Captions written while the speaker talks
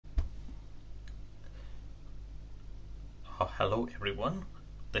Hello everyone,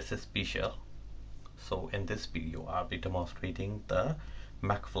 this is Bishal. So in this video I'll be demonstrating the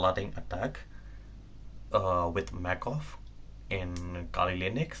Mac flooding attack with Macof in Kali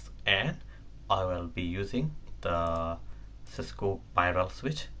Linux, and I will be using the Cisco Spiral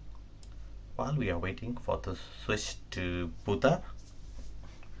switch. While we are waiting for the switch to boot up,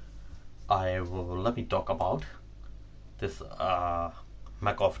 let me talk about this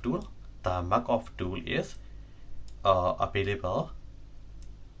Macof tool. The Macof tool is available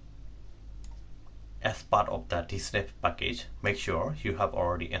as part of the dsnif package. Make sure you have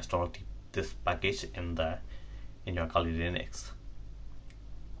already installed this package in your Kali Linux.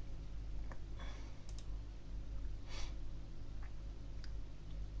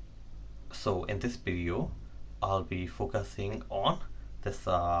 So in this video I'll be focusing on this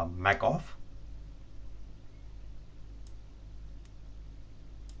Macof,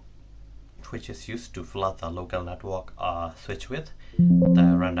 which is used to flood the local network switch with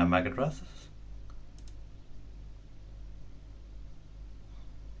the random MAC addresses.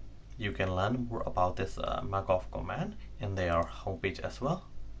 You can learn more about this Macof command in their homepage as well.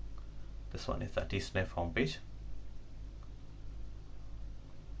 This one is the dsnif homepage.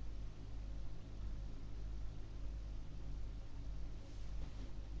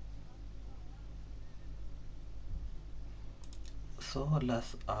 So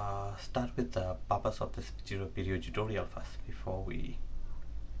let's start with the purpose of this video tutorial first. Before we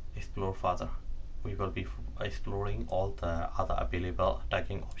explore further, we will be exploring all the other available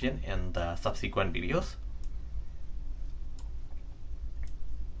attacking options in the subsequent videos.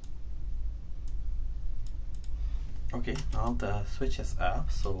 Okay, now the switch is up,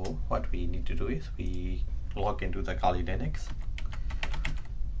 so what we need to do is we log into the Kali Linux.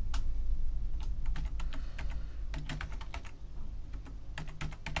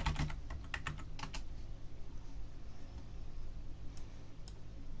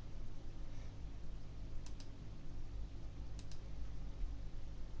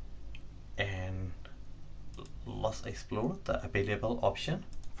 And let's explore the available option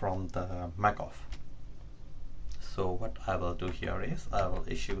from the Macof. So what I will do here is I will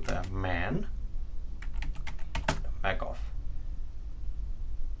issue the man Macof.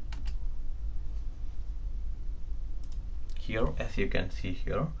 Here, as you can see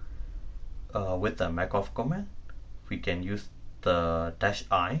here, with the Macof command, we can use the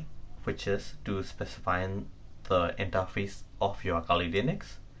 -i, which is to specify the interface of your Kali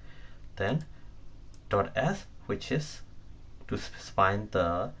Linux. Then .s, which is to specify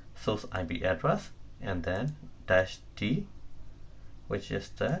the source IP address, and then -d, which is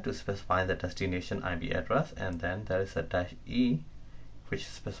to specify the destination IP address, and then there is a -e, which is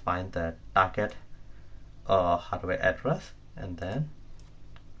specifying the target hardware address, and then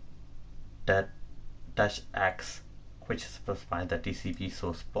that -x, which is specifying the TCP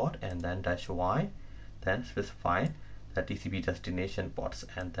source port, and then -y, then specifying the TCP destination ports,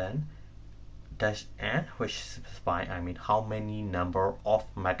 and then -n, which specify how many number of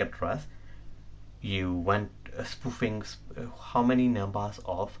MAC address you went spoofing, how many numbers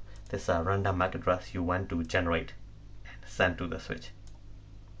of this random MAC address you want to generate and send to the switch.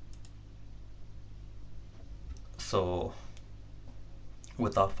 So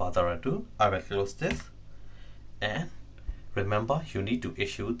without further ado, I will close this, and remember you need to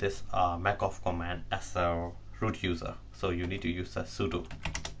issue this Macof command as a root user, so you need to use the sudo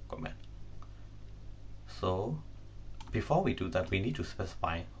command. So before we do that, we need to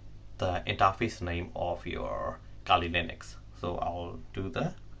specify the interface name of your Kali Linux. So I'll do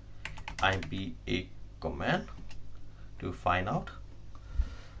the impa command to find out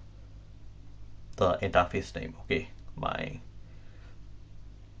the interface name. My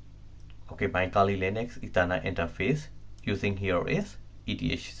Kali Linux Ethernet interface using here is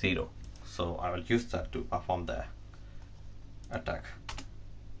ETH0. So I will use that to perform the attack.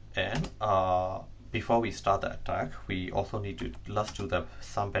 And before we start the attack, we also need to do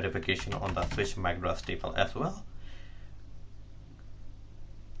some verification on the switch MAC address table as well.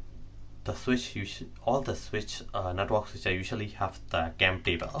 The switch, all the switch networks which usually have the GAM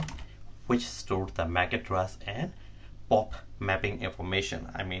table, which store the MAC address and POP mapping information.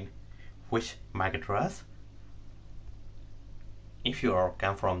 Which MAC address. If you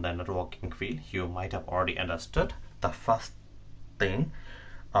come from the networking field, you might have already understood the first thing.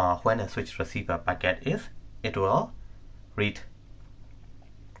 When a switch receives a packet is it will read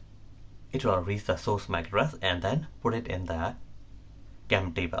the source MAC address and then put it in the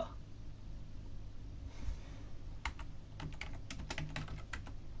GAM table.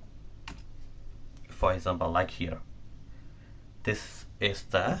 For example, like here, this is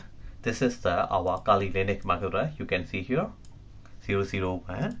the this is our Kali Linux MAC address. You can see here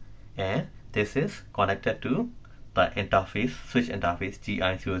 001, and this is connected to the interface, switch interface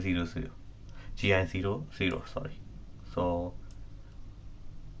GI00, sorry. So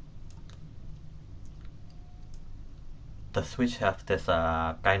the switch has this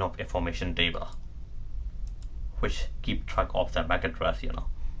kind of information table which keep track of the MAC address,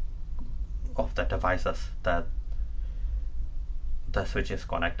 of the devices that the switch is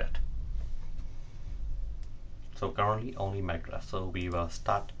connected. So currently only MAC address. So we will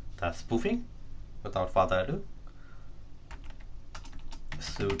start the spoofing without further ado.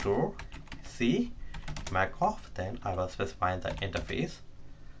 Sudo C Macof, then I will specify the interface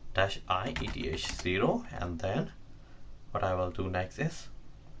 -i eth0, and then what I will do next is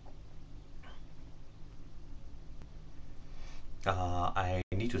I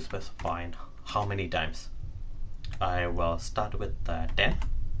need to specify how many times. I will start with 10.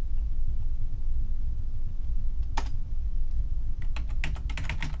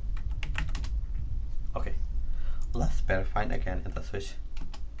 Okay, let's verify again in the switch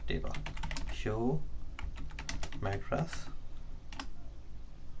table. Show MAC address.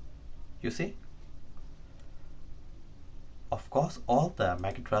 You see? Of course, all the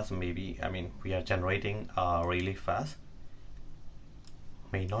MAC address we are generating really fast,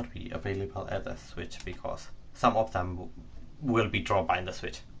 may not be available at the switch because some of them will be dropped by the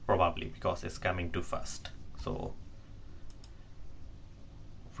switch, probably because it's coming too fast. So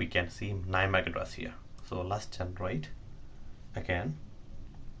we can see 9 MAC address here. So let's generate again.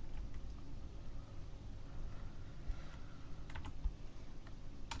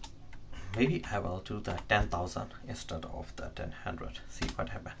 Maybe I will do the 10,000 instead of the 1000. See what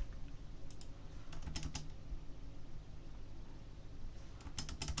happens.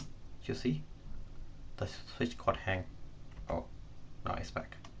 You see, the switch got hang. Oh, now it's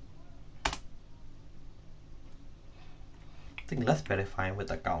back. I think let's verify with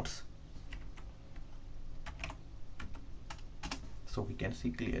the counts, so we can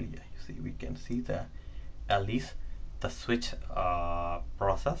see clearly. You see, we can see at least the switch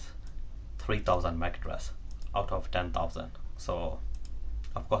process 3,000 MAC address out of 10,000. So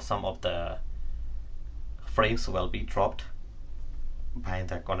of course some of the frames will be dropped by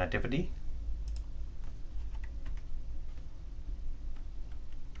the connectivity.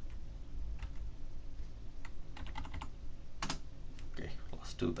 Okay,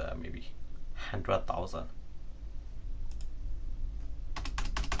 let's do the maybe 100,000.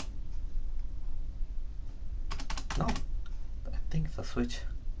 No, I think the switch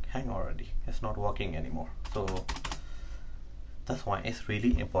hang already. It's not working anymore. So that's why it's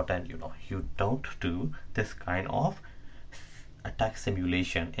really important, you don't do this kind of attack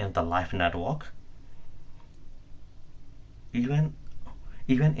simulation in the live network. Even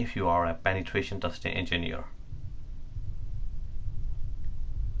if you are a penetration testing engineer,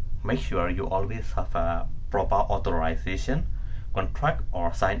 make sure you always have a proper authorization, contract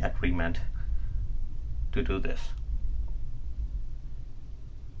or sign agreement to do this.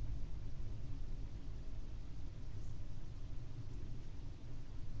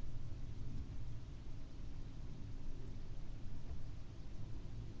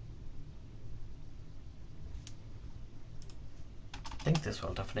 I think this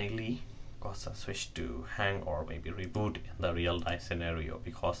will definitely cause the switch to hang or maybe reboot in the real life scenario,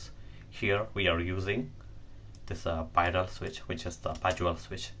 because here we are using this bidirectional switch, which is the virtual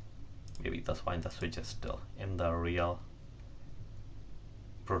switch. Maybe that's why the switch is still in the real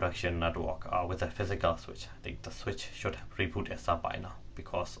production network with a physical switch. I think the switch should have rebooted itself by now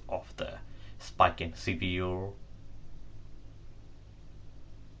because of the spike in CPU.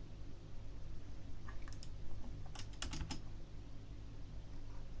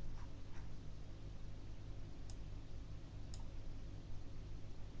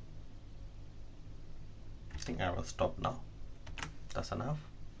 I think I will stop now. That's enough.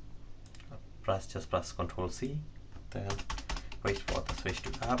 Just press Ctrl C, then wait for the switch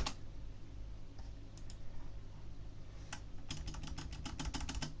to up.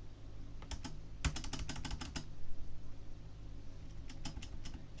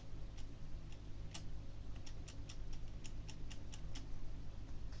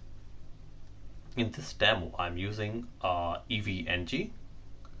 In this demo, I'm using EVNG,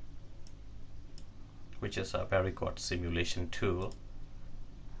 which is a very good simulation tool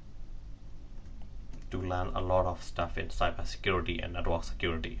to learn a lot of stuff in cybersecurity and network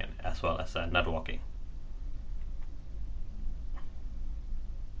security, and as well as networking.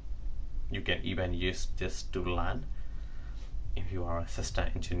 You can even use this to learn if you are a system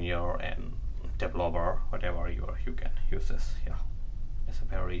engineer and developer, whatever you can use this. Yeah, it's a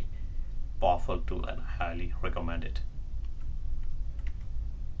very powerful tool and I highly recommend it.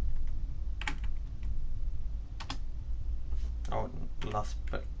 Now last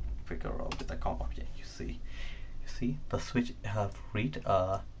figure out with the comp object. You see the switch have reached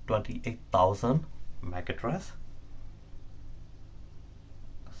 28,000 MAC address.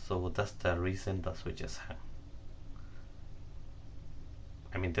 So that's the reason the switch is hang.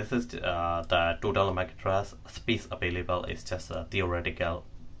 I mean, this is the total MAC address space available is just a theoretical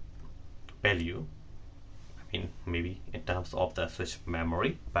value. I mean, maybe in terms of the switch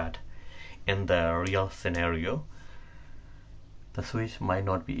memory, but in the real scenario, the switch might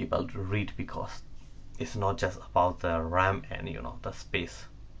not be able to read because it's not just about the RAM and the space.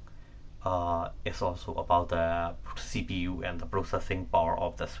 It's also about the CPU and the processing power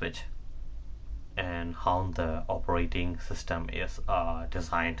of the switch and how the operating system is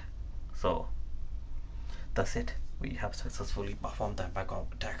designed. So that's it. We have successfully performed the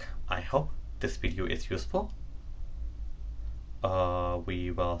Macof attack. I hope this video is useful.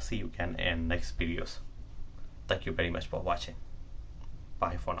 We will see you again in next videos. Thank you very much for watching.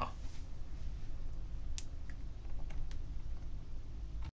 Bye for now.